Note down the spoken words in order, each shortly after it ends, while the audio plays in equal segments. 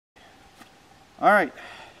Alright,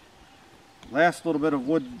 last little bit of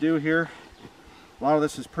wood to do here. A lot of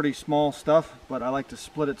this is pretty small stuff, but I like to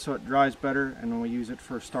split it so it dries better, and then we use it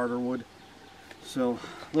for starter wood. So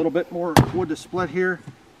a little bit more wood to split here.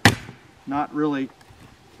 Not really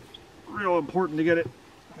real important to get it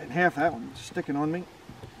in half. That one's sticking on me.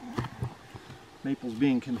 Maple's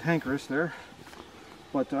being cantankerous there,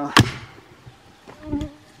 but this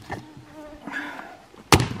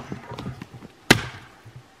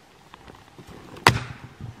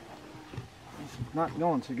is not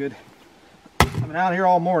going so good. I've been out here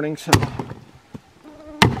all morning, so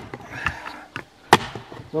a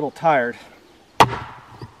little tired.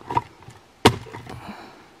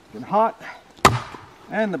 Getting hot,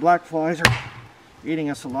 and the black flies are eating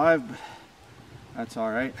us alive, but that's all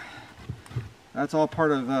right. That's all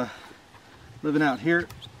part of living out here.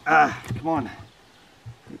 Come on,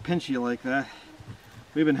 they pinch you like that.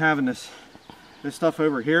 We've been having this stuff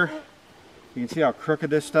over here. You can see how crooked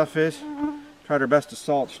this stuff is. Tried our best to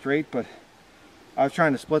saw it straight, but I was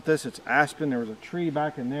trying to split this. It's aspen. There was a tree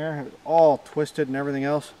back in there. It was all twisted and everything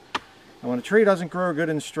else. And when a tree doesn't grow good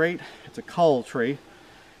and straight, it's a cull tree.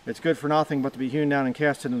 It's good for nothing but to be hewn down and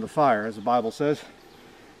cast into the fire, as the Bible says.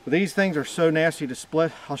 But these things are so nasty to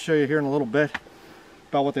split. I'll show you here in a little bit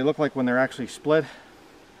about what they look like when they're actually split.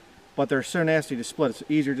 But they're so nasty to split, it's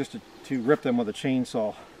easier just to rip them with a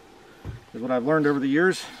chainsaw. Because what I've learned over the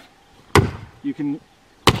years, you can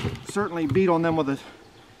certainly beat on them with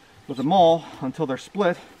a maul until they're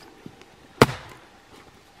split.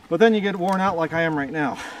 But then you get worn out like I am right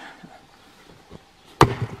now.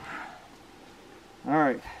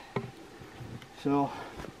 Alright, so,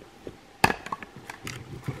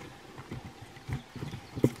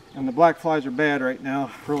 and the black flies are bad right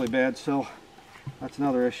now, really bad, so that's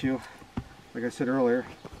another issue, like I said earlier.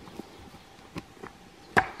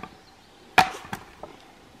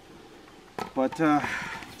 But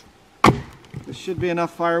this should be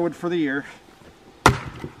enough firewood for the year.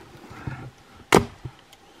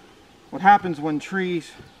 What happens when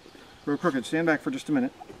trees grow crooked, stand back for just a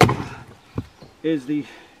minute, is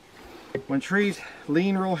when trees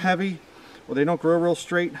lean real heavy or they don't grow real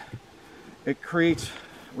straight, it creates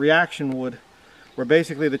reaction wood, where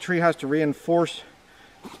basically the tree has to reinforce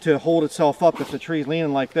to hold itself up. If the tree's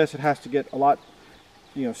leaning like this, it has to get a lot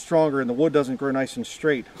stronger, and the wood doesn't grow nice and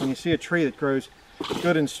straight. When you see a tree that grows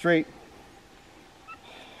good and straight,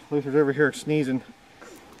 Luther's over here sneezing.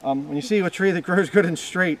 When you see a tree that grows good and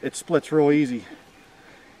straight, it splits real easy.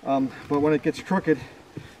 But when it gets crooked,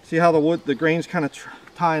 see how the grains kind of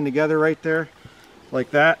tying together right there,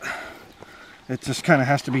 like that? It just kind of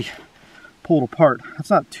has to be pulled apart. That's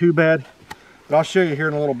not too bad, but I'll show you here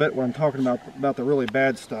in a little bit what I'm talking about the really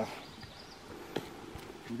bad stuff.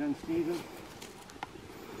 You done sneezing?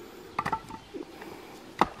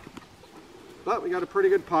 But we got a pretty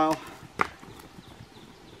good pile.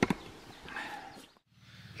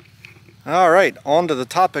 All right, on to the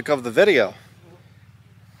topic of the video.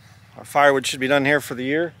 Our firewood should be done here for the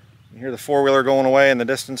year. You hear the four-wheeler going away in the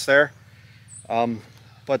distance there.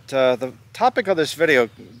 But the topic of this video,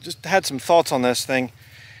 just had some thoughts on this thing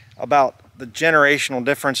about the generational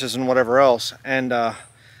differences and whatever else. And I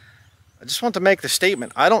just want to make the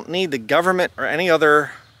statement, I don't need the government or any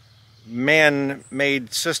other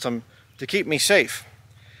man-made system to keep me safe.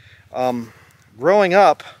 Growing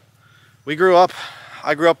up, I grew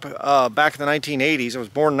up back in the 1980s. I was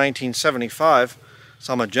born in 1975,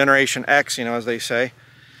 so I'm a Generation X, as they say.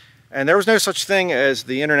 And there was no such thing as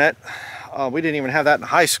the internet. We didn't even have that in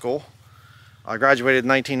high school. I graduated in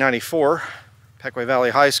 1994, Peckway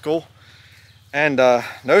Valley High School. And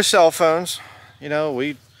no cell phones. When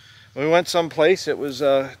we went someplace, it was,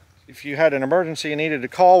 if you had an emergency and needed to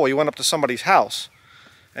call, well, you went up to somebody's house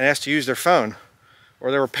and asked to use their phone. Or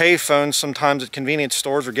there were pay phones sometimes at convenience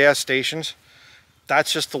stores or gas stations.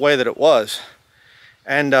 That's just the way that it was.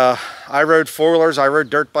 And I rode four-wheelers, I rode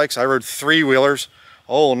dirt bikes, I rode three-wheelers.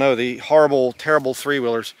 Oh no, the horrible, terrible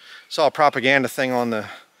three-wheelers. Saw a propaganda thing on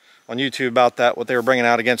YouTube about that, what they were bringing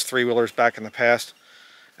out against three-wheelers back in the past.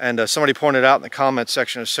 And somebody pointed out in the comments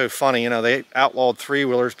section, it's so funny, they outlawed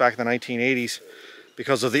three-wheelers back in the 1980s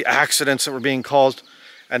because of the accidents that were being caused.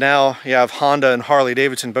 And now you have Honda and Harley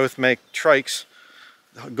Davidson both make trikes,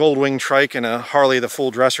 a Goldwing trike and a Harley the full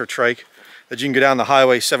dresser trike, that you can go down the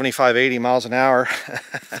highway 75, 80 miles an hour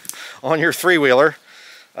on your three-wheeler.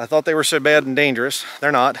 I thought they were so bad and dangerous.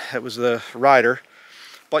 They're not. It was the rider.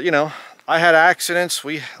 But I had accidents.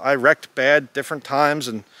 I wrecked bad different times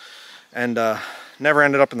and never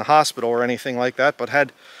ended up in the hospital or anything like that. But I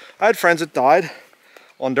had friends that died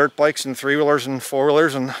on dirt bikes and three-wheelers and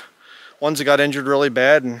four-wheelers, and ones that got injured really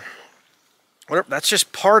bad, and whatever. That's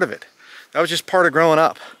just part of it. That was just part of growing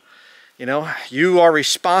up. You know, you are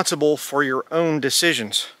responsible for your own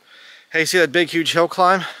decisions. Hey, see that big, huge hill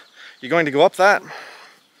climb? You're going to go up that?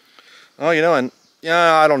 Oh, you know, and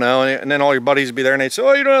yeah, I don't know. And then all your buddies would be there and they'd say,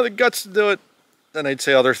 oh, you don't have the guts to do it. Then they'd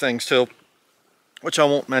say other things too, which I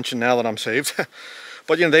won't mention now that I'm saved.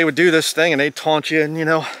 But, you know, they would do this thing and they'd taunt you and, you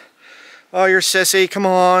know, oh, you're a sissy, come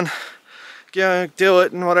on. Yeah, do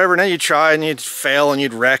it and whatever. And then you'd try and you'd fail and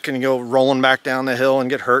you'd wreck and you go rolling back down the hill and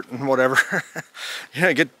get hurt and whatever. You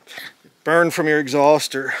know, get burned from your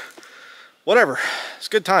exhaust or whatever. It's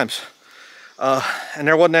good times. And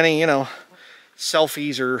there wasn't any, you know,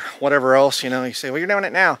 selfies or whatever else. You know, you say, well, you're doing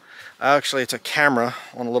it now. Actually, it's a camera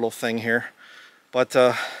on a little thing here. But,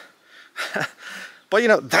 but you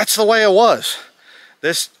know, that's the way it was.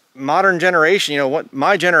 This modern generation, you know, what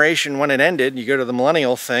my generation, when it ended, you go to the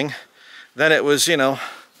millennial thing, then it was, you know,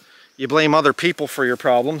 you blame other people for your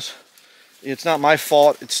problems. It's not my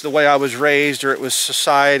fault. It's the way I was raised, or it was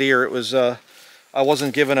society, or it was, I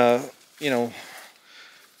wasn't given a, you know,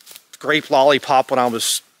 grape lollipop when I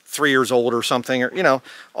was 3 years old or something, or, you know,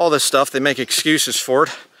 all this stuff. They make excuses for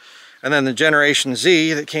it. And then the Generation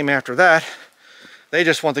Z that came after that, they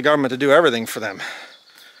just want the government to do everything for them.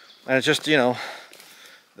 And it's just, you know,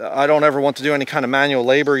 I don't ever want to do any kind of manual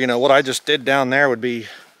labor. You know, what I just did down there would be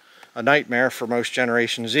a nightmare for most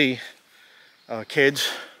Generation Z kids.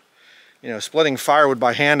 You know, splitting firewood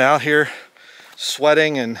by hand out here,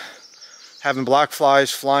 sweating and having black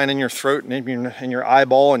flies flying in your throat and in your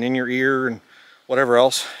eyeball and in your ear and whatever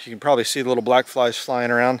else. You can probably see the little black flies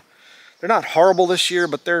flying around. They're not horrible this year,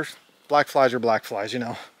 but they're black flies are black flies, you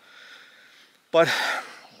know. But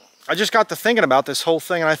I just got to thinking about this whole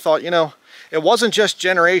thing and I thought, you know, it wasn't just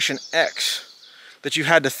Generation X that you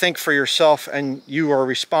had to think for yourself and you are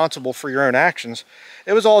responsible for your own actions.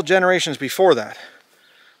 It was all generations before that.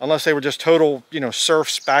 Unless they were just total, you know,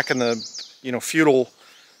 serfs back in the, you know, feudal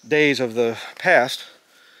days of the past.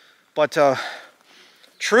 But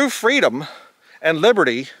true freedom and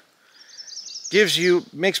liberty gives you,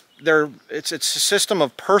 it's a system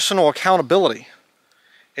of personal accountability.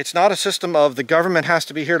 It's not a system of the government has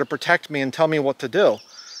to be here to protect me and tell me what to do.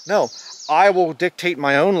 No, I will dictate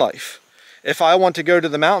my own life. If I want to go to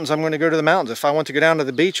the mountains, I'm going to go to the mountains. If I want to go down to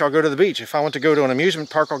the beach, I'll go to the beach. If I want to go to an amusement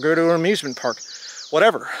park, I'll go to an amusement park.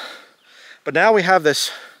 Whatever. But now we have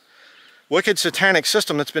this wicked satanic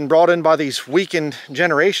system that's been brought in by these weakened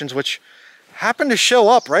generations, which happened to show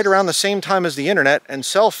up right around the same time as the internet and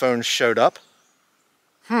cell phones showed up.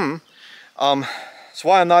 That's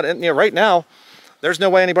why I'm not in, you know, right now, there's no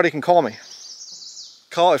way anybody can call me.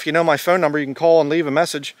 If you know my phone number, you can call and leave a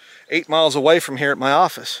message 8 miles away from here at my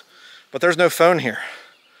office. But there's no phone here.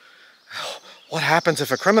 What happens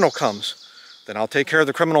if a criminal comes? Then I'll take care of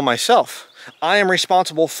the criminal myself. I am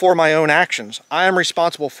responsible for my own actions. I am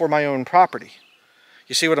responsible for my own property.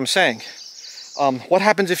 You see what I'm saying? What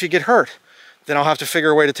happens if you get hurt? Then I'll have to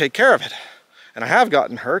figure a way to take care of it. And I have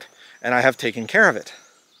gotten hurt, and I have taken care of it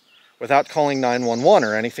without calling 911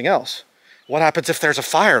 or anything else. What happens if there's a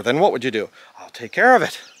fire? Then what would you do? I'll take care of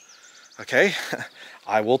it. Okay?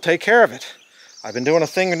 I will take care of it. I've been doing a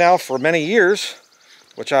thing now for many years,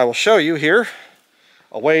 which I will show you here.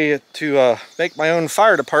 A way to make my own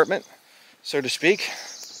fire department, so to speak.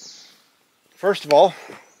 First of all,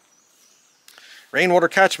 rainwater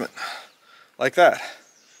catchment, like that.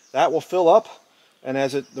 That will fill up, and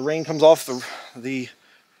as the rain comes off the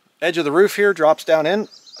edge of the roof here, drops down in.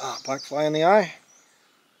 Black fly in the eye.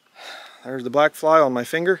 There's the black fly on my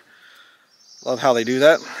finger. Love how they do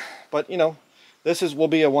that. But, you know, this will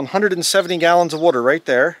be a 170 gallons of water right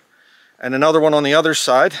there, and another one on the other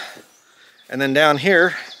side. And then down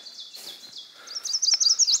here,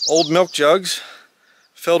 old milk jugs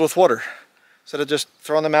filled with water. Instead of just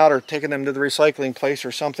throwing them out or taking them to the recycling place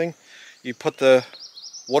or something, you put the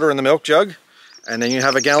water in the milk jug, and then you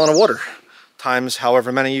have a gallon of water, times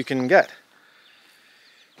however many you can get.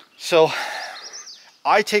 So,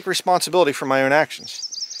 I take responsibility for my own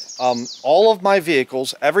actions. All of my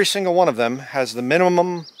vehicles, every single one of them, has the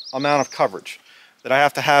minimum amount of coverage that I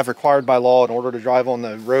have to have required by law in order to drive on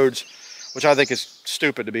the roads, which I think is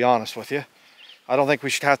stupid, to be honest with you. I don't think we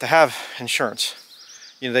should have to have insurance.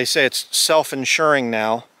 You know, they say it's self-insuring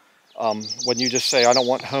now. When you just say, I don't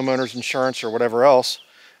want homeowners insurance or whatever else,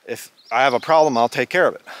 if I have a problem, I'll take care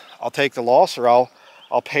of it. I'll take the loss, or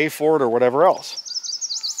I'll pay for it, or whatever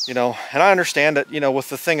else. You know, and I understand that, you know, with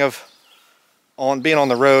the thing of being on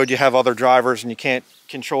the road, you have other drivers and you can't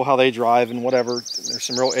control how they drive and whatever. There's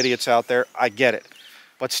some real idiots out there. I get it.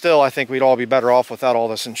 But still, I think we'd all be better off without all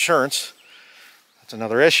this insurance. That's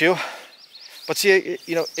another issue. But see,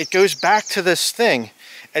 you know, it goes back to this thing.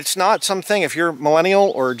 It's not something, if you're millennial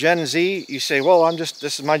or Gen Z, you say, well, this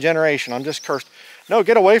is my generation, I'm just cursed. No,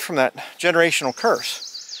 get away from that generational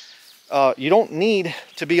curse. You don't need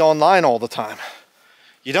to be online all the time.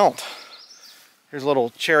 You don't. Here's a little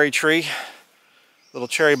cherry tree, little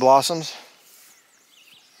cherry blossoms.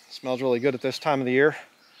 Smells really good at this time of the year.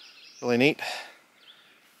 Really neat.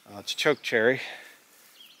 It's choke cherry,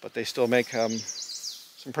 but they still make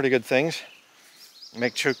some pretty good things.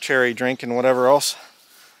 Make choke cherry drink and whatever else.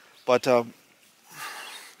 But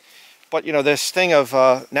you know, this thing of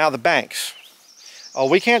now the banks. Oh,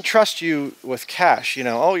 we can't trust you with cash. You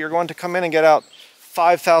know, oh, you're going to come in and get out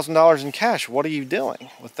 $5,000 in cash. What are you doing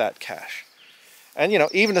with that cash? And you know,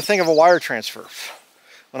 even to think of a wire transfer.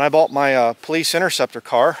 When I bought my police interceptor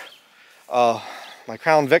car, my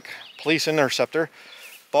Crown Vic police interceptor,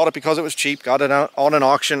 bought it because it was cheap. Got it on an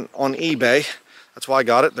auction on eBay. That's why I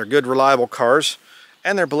got it. They're good, reliable cars,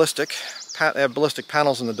 and they're ballistic. They have ballistic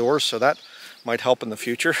panels in the doors, so that might help in the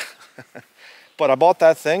future. But I bought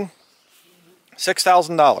that thing,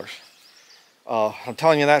 $6,000. I'm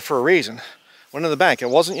telling you that for a reason. Went to the bank. It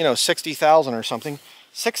wasn't, you know, $60,000 or something.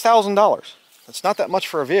 $6,000. That's not that much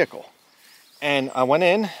for a vehicle. And I went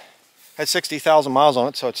in, had 60,000 miles on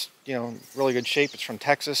it, so it's, you know, really good shape. It's from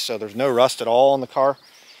Texas, so there's no rust at all on the car.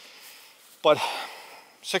 But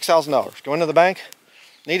 $6,000. Go into the bank,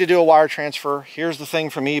 need to do a wire transfer. Here's the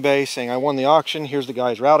thing from eBay saying I won the auction. Here's the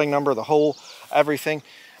guy's routing number, the whole everything.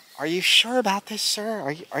 Are you sure about this,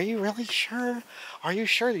 sir? Are you really sure? Are you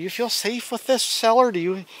sure? Do you feel safe with this seller? Do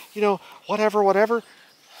you know, whatever?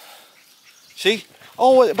 See?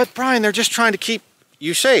 Oh, but Brian, they're just trying to keep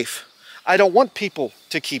you safe. I don't want people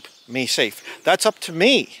to keep me safe. That's up to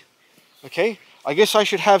me. Okay? I guess I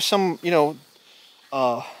should have some, you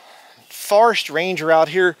know, forest ranger out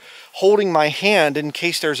here holding my hand in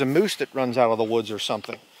case there's a moose that runs out of the woods or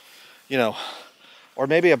something. You know, or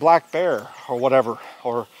maybe a black bear or whatever,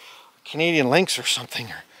 or Canadian lynx or something,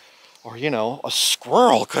 or you know, a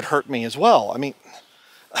squirrel could hurt me as well. I mean,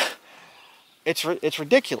 it's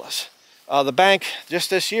ridiculous. The bank, just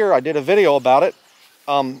this year, I did a video about it.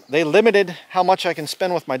 They limited how much I can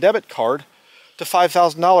spend with my debit card to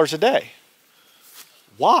 $5,000 a day.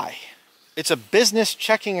 Why? It's a business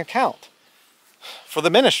checking account for the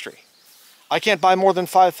ministry. I can't buy more than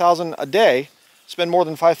 $5,000 a day, spend more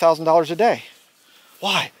than $5,000 a day.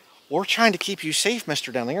 Why? We're trying to keep you safe,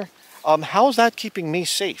 Mr. Denlinger. How is that keeping me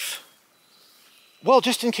safe? Well,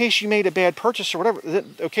 just in case you made a bad purchase or whatever,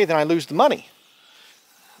 okay, then I lose the money.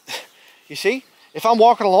 You see? If I'm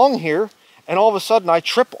walking along here and all of a sudden I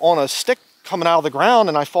trip on a stick coming out of the ground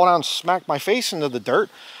and I fall down and smack my face into the dirt,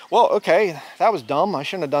 well, okay, that was dumb. I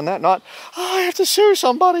shouldn't have done that. Not, oh, I have to sue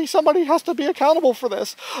somebody. Somebody has to be accountable for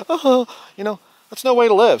this. You know, that's no way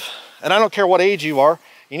to live. And I don't care what age you are.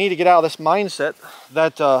 You need to get out of this mindset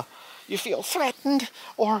that you feel threatened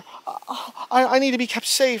or I need to be kept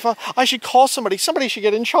safe. I should call somebody. Somebody should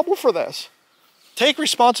get in trouble for this. Take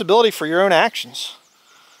responsibility for your own actions.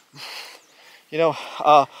 You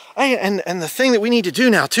know, and the thing that we need to do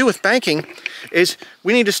now too with banking is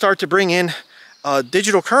we need to start to bring in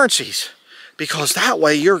digital currencies, because that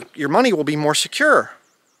way your money will be more secure.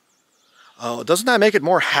 Doesn't that make it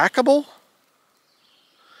more hackable?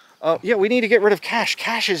 Yeah, we need to get rid of cash.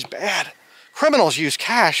 Cash is bad. Criminals use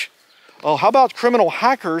cash. Oh, how about criminal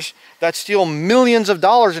hackers that steal millions of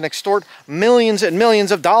dollars and extort millions and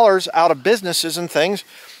millions of dollars out of businesses and things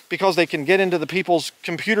because they can get into the people's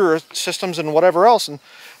computer systems and whatever else and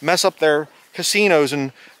mess up their casinos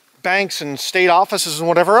and banks and state offices and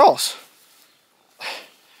whatever else.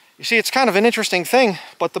 You see, it's kind of an interesting thing,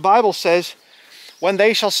 but the Bible says, when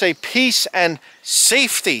they shall say peace and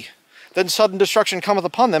safety, then sudden destruction cometh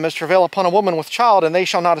upon them as travail upon a woman with child, and they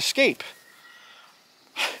shall not escape.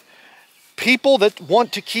 People that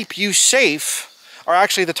want to keep you safe are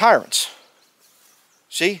actually the tyrants.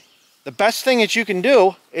 See, the best thing that you can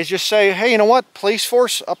do is just say, hey, you know what, police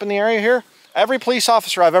force up in the area here, every police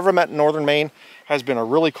officer I've ever met in northern Maine has been a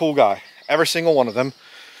really cool guy. Every single one of them.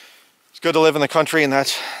 It's good to live in the country, and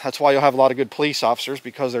that's why you'll have a lot of good police officers,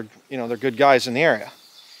 because they're good guys in the area.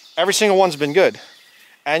 Every single one's been good.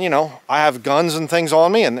 And, you know, I have guns and things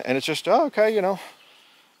on me, and it's just, oh, okay, you know,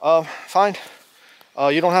 fine.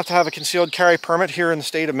 You don't have to have a concealed carry permit here in the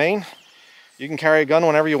state of Maine. You can carry a gun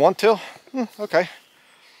whenever you want to. Okay.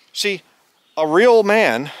 See, a real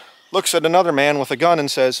man looks at another man with a gun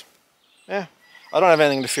and says, yeah, I don't have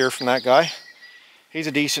anything to fear from that guy. He's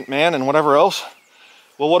a decent man and whatever else.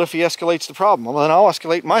 Well, what if he escalates the problem? Well, then I'll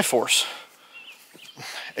escalate my force.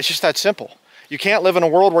 It's just that simple. You can't live in a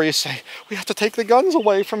world where you say, we have to take the guns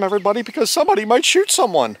away from everybody because somebody might shoot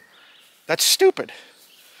someone. That's stupid.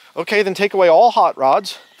 Okay, then take away all hot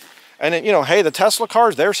rods. And then, you know, hey, the Tesla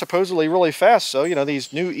cars, they're supposedly really fast. So, you know,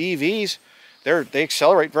 these new EVs, they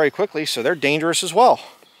accelerate very quickly, so they're dangerous as well.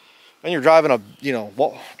 And you're driving a, you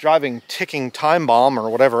know, driving ticking time bomb or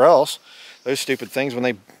whatever else. Those stupid things, when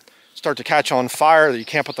they start to catch on fire, that you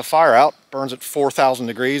can't put the fire out, burns at 4,000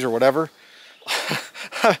 degrees or whatever.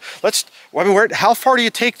 I mean, how far do you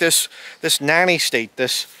take this nanny state,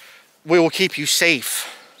 this we will keep you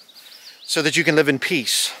safe so that you can live in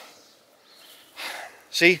peace?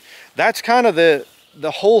 See, that's kind of the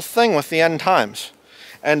whole thing with the end times.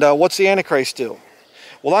 And what's the Antichrist do?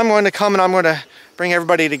 Well, I'm going to come and I'm going to bring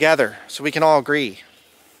everybody together so we can all agree.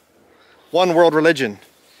 One world religion.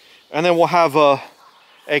 And then we'll have a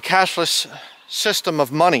cashless system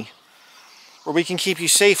of money where we can keep you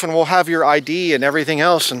safe, and we'll have your ID and everything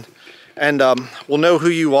else, and we'll know who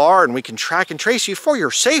you are, and we can track and trace you for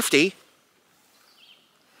your safety.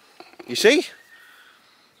 You see?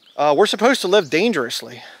 We're supposed to live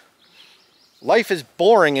dangerously. Life is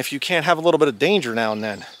boring if you can't have a little bit of danger now and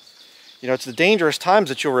then. You know, it's the dangerous times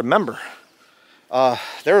that you'll remember.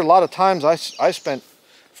 There are a lot of times I spent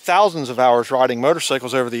thousands of hours riding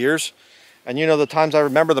motorcycles over the years, and you know the times I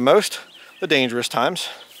remember the most? The dangerous times.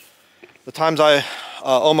 The times I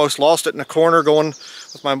almost lost it in a corner going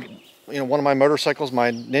with my, you know, one of my motorcycles,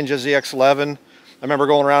 my Ninja ZX11. I remember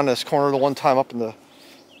going around this corner the one time up in the,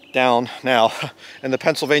 down now, in the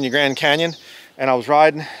Pennsylvania Grand Canyon, and I was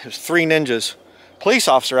riding, it was 3 Ninjas. Police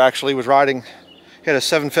officer actually was riding, he had a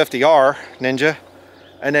 750R Ninja,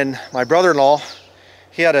 and then my brother-in-law,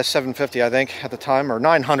 he had a 750 I think at the time, or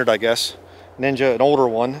 900 I guess, Ninja, an older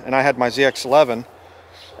one, and I had my ZX11,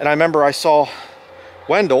 and I remember I saw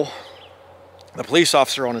Wendell, the police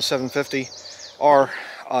officer, on his 750R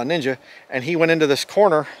Ninja, and he went into this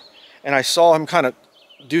corner, and I saw him kind of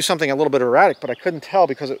do something a little bit erratic, but I couldn't tell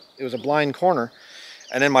because it was a blind corner.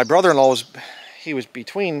 And then my brother-in-law he was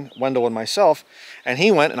between Wendell and myself, and he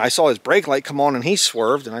went, and I saw his brake light come on, and he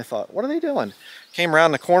swerved, and I thought, what are they doing? Came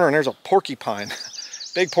around the corner, and there's a porcupine,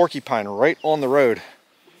 big porcupine right on the road.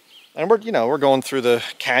 And we're going through the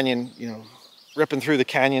canyon, you know, ripping through the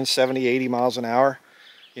canyon 70, 80 miles an hour.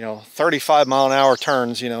 You know, 35 mile an hour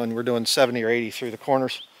turns, you know, and we're doing 70 or 80 through the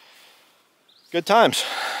corners. Good times.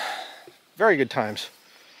 Very good times.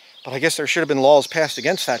 But I guess there should have been laws passed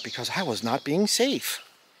against that because I was not being safe.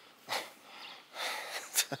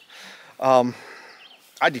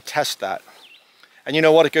 I detest that. And you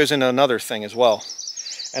know what? It goes into another thing as well.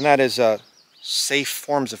 And that is safe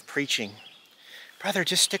forms of preaching. Brother,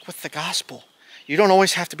 just stick with the gospel. You don't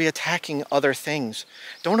always have to be attacking other things.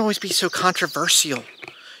 Don't always be so controversial.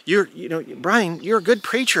 You know, Brian, you're a good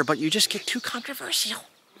preacher, but you just get too controversial.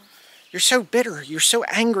 You're so bitter. You're so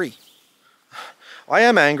angry. I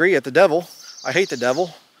am angry at the devil. I hate the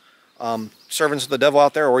devil. Servants of the devil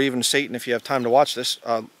out there, or even Satan, if you have time to watch this,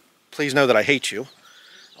 please know that I hate you.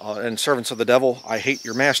 And servants of the devil, I hate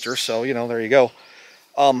your master. So, you know, there you go.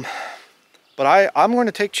 But I'm going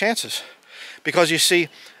to take chances. Because you see,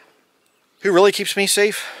 who really keeps me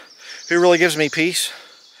safe? Who really gives me peace?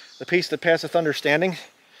 The peace that passeth understanding.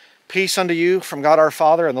 Peace unto you from God our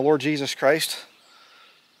Father and the Lord Jesus Christ.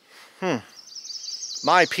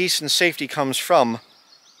 My peace and safety comes from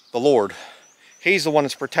the Lord. He's the one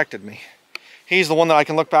that's protected me. He's the one that I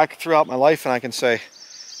can look back throughout my life and I can say,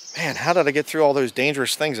 man, how did I get through all those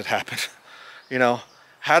dangerous things that happened? You know,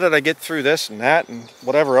 how did I get through this and that and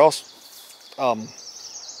whatever else?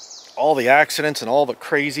 All the accidents and all the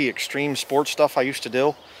crazy extreme sports stuff I used to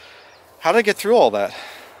do. How did I get through all that?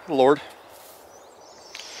 The Lord.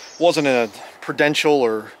 Wasn't a Prudential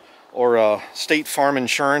or State Farm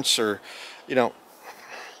Insurance or, you know,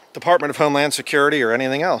 Department of Homeland Security or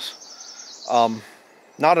anything else.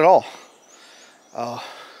 Not at all.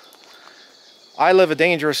 I live a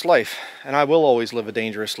dangerous life, and I will always live a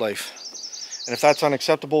dangerous life. And if that's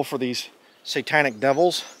unacceptable for these satanic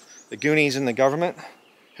devils, the Goonies in the government,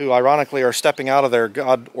 who ironically are stepping out of their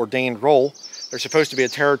God-ordained role, they're supposed to be a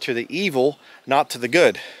terror to the evil, not to the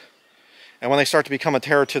good. And when they start to become a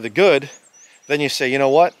terror to the good, then you say, you know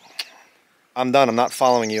what? I'm done. I'm not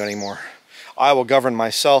following you anymore. I will govern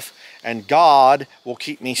myself, and God will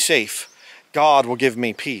keep me safe. God will give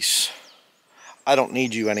me peace. I don't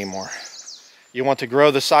need you anymore. You want to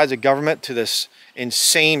grow the size of government to this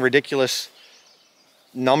insane, ridiculous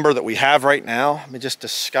number that we have right now? I mean, just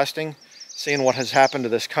disgusting, seeing what has happened to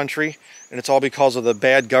this country. And it's all because of the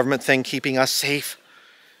bad government thing keeping us safe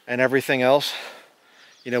and everything else.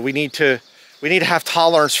 You know, we need to have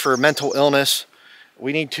tolerance for mental illness.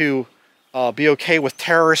 We need to be okay with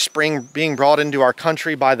terrorists being brought into our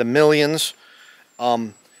country by the millions.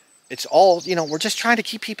 It's all, you know, we're just trying to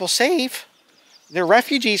keep people safe. They're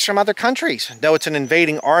refugees from other countries. No, it's an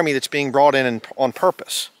invading army that's being brought in on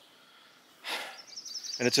purpose.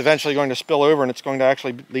 And it's eventually going to spill over, and it's going to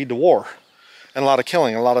actually lead to war and a lot of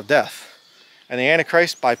killing, a lot of death. And the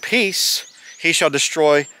Antichrist, by peace, he shall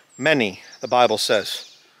destroy many, the Bible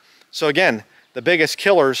says. So again, the biggest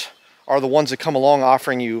killers are the ones that come along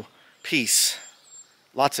offering you peace.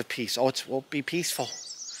 Lots of peace. Oh, it will be peaceful.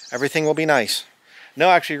 Everything will be nice. No,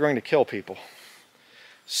 actually, you're going to kill people.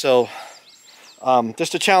 So,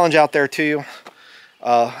 just a challenge out there to you.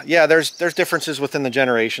 Yeah, there's differences within the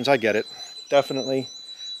generations. I get it, definitely.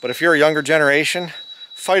 But if you're a younger generation,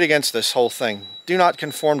 fight against this whole thing. Do not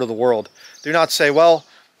conform to the world. Do not say, well,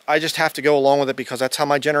 I just have to go along with it because that's how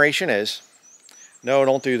my generation is. No,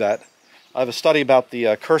 don't do that. I have a study about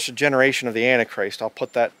the cursed generation of the Antichrist. I'll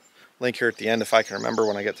put that link here at the end if I can remember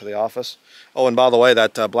when I get to the office. Oh, and by the way,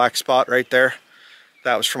 that black spot right there,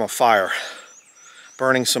 that was from a fire.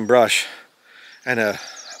 Burning some brush. And a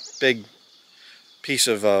big piece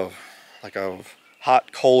of like a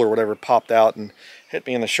hot coal or whatever popped out and hit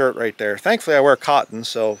me in the shirt right there. Thankfully I wear cotton,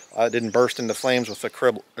 so I didn't burst into flames with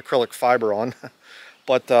acrylic fiber on.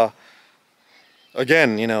 But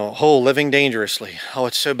again, you know, living dangerously. Oh,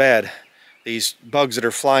 it's so bad. These bugs that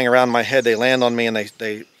are flying around my head, they land on me and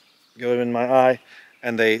they go in my eye,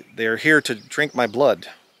 and they're here to drink my blood.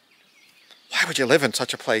 Why would you live in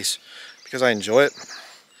such a place? Because I enjoy it.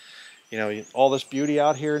 You know, all this beauty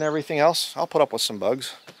out here and everything else, I'll put up with some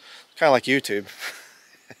bugs. Kind of like YouTube.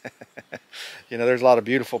 You know, there's a lot of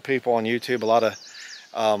beautiful people on YouTube, a lot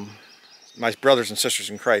of my brothers and sisters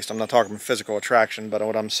in Christ. I'm not talking physical attraction, but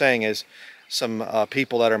what I'm saying is some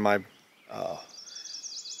people that are my,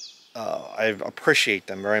 I appreciate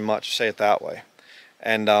them very much, say it that way.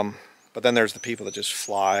 And, but then there's the people that just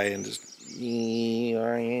fly and just, you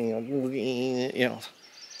know,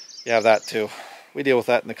 you have that too. We deal with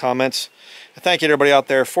that in the comments. Thank you to everybody out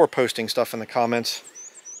there for posting stuff in the comments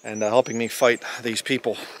and helping me fight these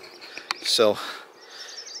people. So,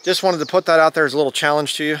 just wanted to put that out there as a little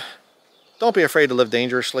challenge to you. Don't be afraid to live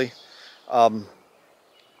dangerously. You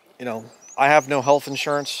know, I have no health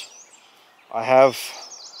insurance. I have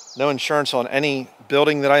no insurance on any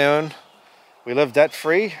building that I own. We live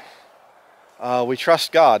debt-free. We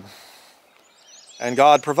trust God. And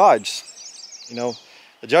God provides. You know,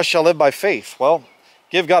 the just shall live by faith. Well,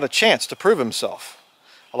 give God a chance to prove himself.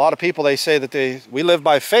 A lot of people, they say that we live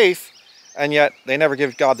by faith, and yet they never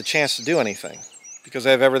give God the chance to do anything because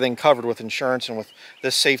they have everything covered with insurance and with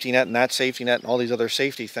this safety net and that safety net and all these other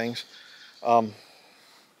safety things. No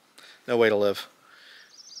way to live.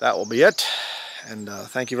 That will be it. And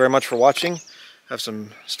thank you very much for watching. I have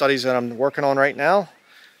some studies that I'm working on right now,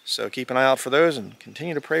 so keep an eye out for those and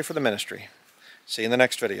continue to pray for the ministry. See you in the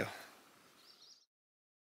next video.